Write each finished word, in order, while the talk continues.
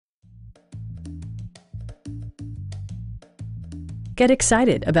Get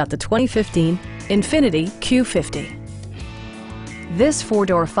excited about the 2015 Infiniti Q50. This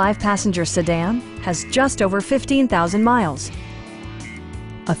four-door, five-passenger sedan has just over 15,000 miles.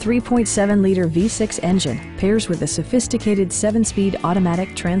 A 3.7-liter V6 engine pairs with a sophisticated 7-speed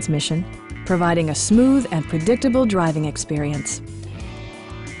automatic transmission, providing a smooth and predictable driving experience.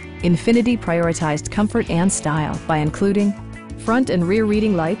 Infiniti prioritized comfort and style by including front and rear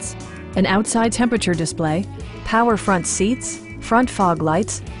reading lights, an outside temperature display, power front seats, front fog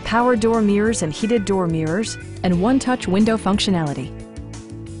lights, power door mirrors and heated door mirrors, and one-touch window functionality.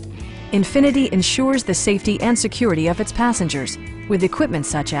 Infiniti ensures the safety and security of its passengers with equipment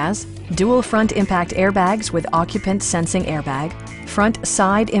such as dual front impact airbags with occupant sensing airbag, front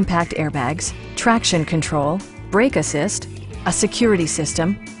side impact airbags, traction control, brake assist, a security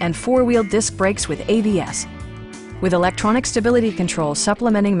system, and four-wheel disc brakes with ABS. With electronic stability control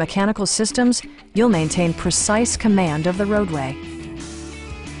supplementing mechanical systems, you'll maintain precise command of the roadway.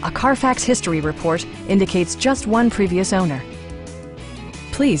 A Carfax history report indicates just one previous owner.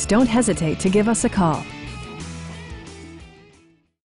 Please don't hesitate to give us a call.